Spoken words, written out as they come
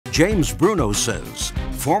James Bruno says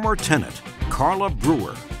former tenant Carla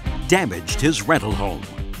Brewer damaged his rental home.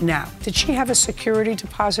 Now, did she have a security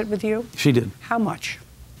deposit with you? She did. How much?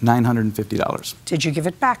 $950. Did you give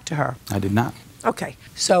it back to her? I did not. Okay,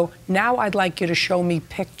 so now I'd like you to show me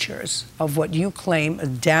pictures of what you claim a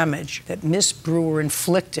damage that Miss Brewer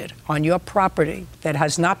inflicted on your property that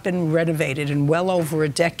has not been renovated in well over a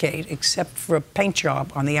decade except for a paint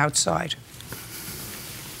job on the outside.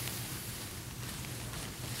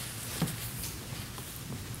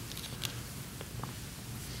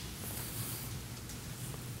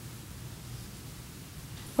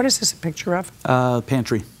 What is this a picture of?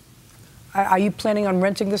 Pantry. Are you planning on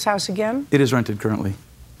renting this house again? It is rented currently.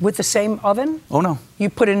 With the same oven? Oh, no. You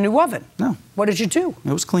put in a new oven? No. What did you do?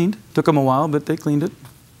 It was cleaned. Took them a while, but they cleaned it.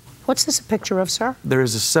 What's this a picture of, sir? There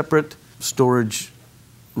is a separate storage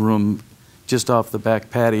room just off the back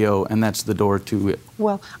patio, and that's the door to it.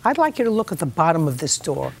 Well, I'd like you to look at the bottom of this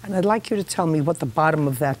door, and I'd like you to tell me what the bottom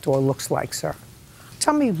of that door looks like, sir.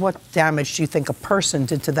 Tell me what damage do you think a person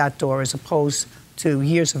did to that door as opposed to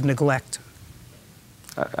years of neglect?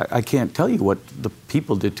 I can't tell you what the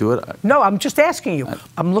people did to it. No, I'm just asking you.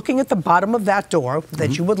 I'm looking at the bottom of that door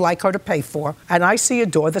that you would like her to pay for, and I see a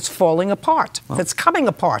door that's falling apart, that's coming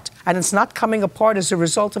apart. And it's not coming apart as a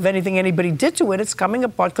result of anything anybody did to it. It's coming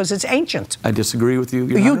apart because it's ancient. I disagree with you,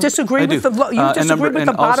 Your You Honor. disagree with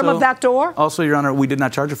the bottom of that door? Also, Your Honor, we did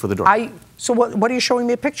not charge her for the door. So what are you showing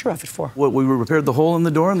me a picture of it for? Well, we repaired the hole in the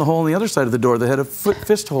door and the hole on the other side of the door that had a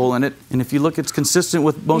fist hole in it. And if you look, it's consistent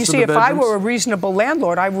with most of the bedrooms. You see, if I were a reasonable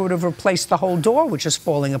landlord, I would have replaced the whole door, which is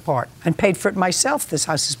falling apart, and paid for it myself. This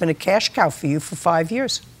house has been a cash cow for you for 5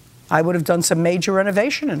 years. I would have done some major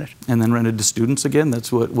renovation in it. And then rented to students again.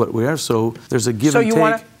 That's what we are. So there's a give and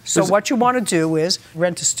take. So what you want to do is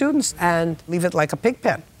rent to students and leave it like a pig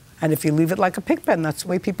pen. And if you leave it like a pig pen, that's the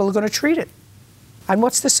way people are going to treat it. And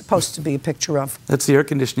what's this supposed to be a picture of? That's the air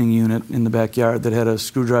conditioning unit in the backyard that had a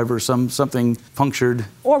screwdriver or something punctured.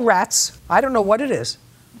 Or rats. I don't know what it is.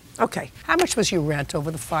 Okay. How much was your rent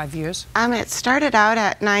over the 5 years? It started out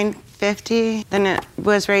at $950, then it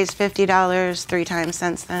was raised $50 3 times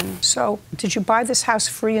since then. So, did you buy this house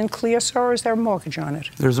free and clear, sir, or is there a mortgage on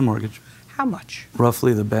it? There's a mortgage. How much?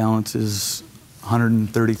 Roughly the balance is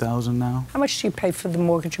 $130,000 now. How much do you pay for the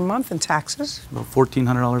mortgage a month and taxes? About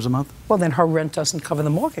 $1,400 a month. Well, then her rent doesn't cover the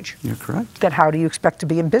mortgage. You're correct. Then how do you expect to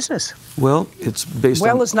be in business? Well, it's based on...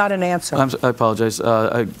 Well is not an answer. I apologize.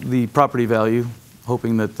 The property value,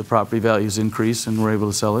 hoping that the property values increase and we're able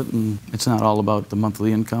to sell it, and it's not all about the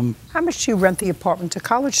monthly income. How much do you rent the apartment to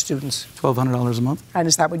college students? $1,200 a month. And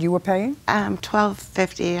is that what you were paying?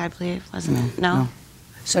 $1,250, I believe, wasn't it? No.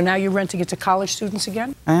 So now you're renting it to college students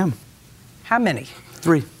again? I am. How many?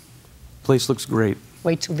 3. Place looks great.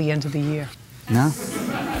 Wait till the end of the year. No?